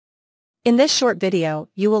In this short video,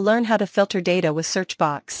 you will learn how to filter data with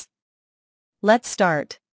Searchbox. Let's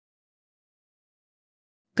start.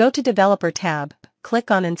 Go to Developer tab,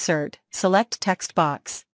 click on Insert, select Text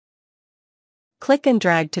Box. Click and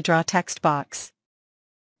drag to draw text box.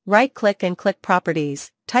 Right-click and click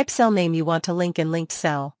Properties, type cell name you want to link in linked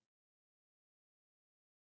cell.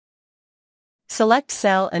 Select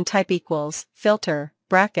cell and type equals, filter,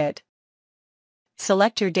 bracket.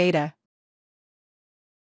 Select your data.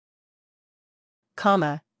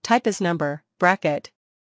 Comma, type as number, bracket.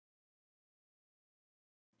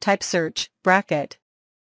 Type search, bracket.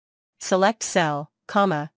 Select cell,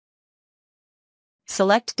 comma.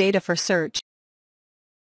 Select data for search.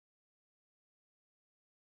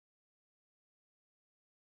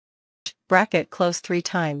 Bracket close 3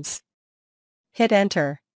 times. Hit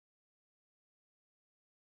enter.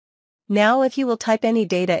 Now if you will type any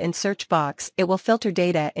data in search box, it will filter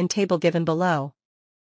data in table given below.